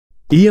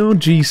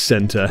ERG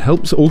Centre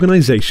helps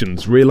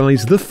organisations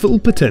realise the full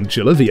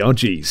potential of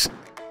ERGs.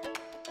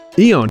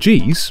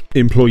 ERGs,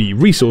 Employee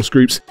Resource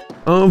Groups,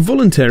 are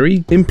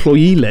voluntary,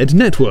 employee-led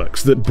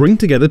networks that bring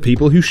together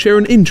people who share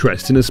an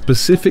interest in a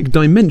specific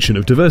dimension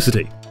of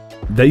diversity.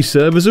 They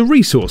serve as a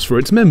resource for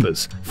its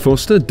members,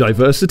 foster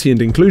diversity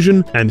and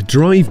inclusion, and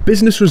drive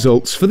business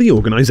results for the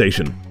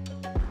organisation.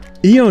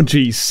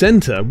 ERG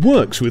Centre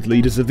works with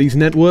leaders of these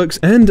networks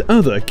and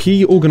other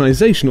key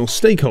organisational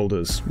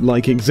stakeholders,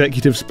 like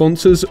executive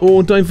sponsors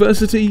or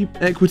diversity,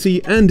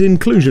 equity and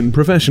inclusion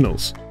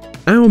professionals.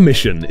 Our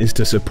mission is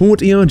to support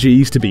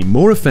ERGs to be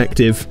more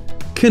effective,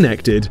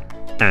 connected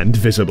and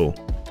visible.